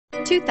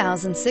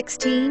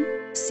2016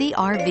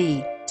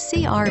 CR-V.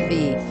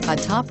 CR-V, a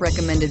top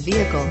recommended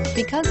vehicle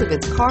because of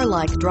its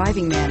car-like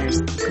driving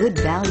manners, good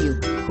value,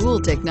 cool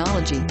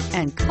technology,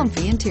 and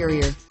comfy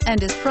interior,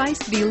 and is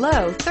priced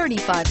below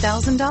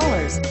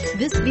 $35,000.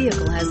 This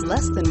vehicle has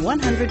less than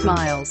 100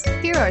 miles.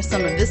 Here are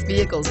some of this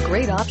vehicle's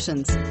great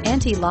options: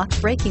 anti-lock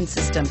braking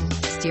system,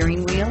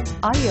 steering wheel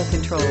audio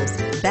controls,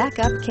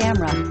 backup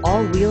camera,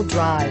 all-wheel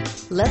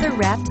drive,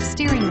 leather-wrapped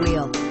steering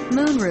wheel,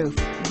 moonroof,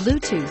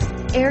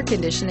 Bluetooth, air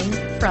conditioning,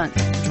 front,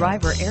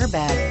 driver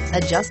airbag,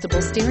 adjustable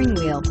steering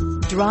wheel.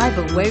 Drive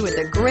away with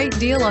a great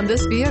deal on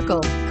this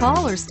vehicle.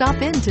 Call or stop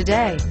in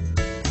today.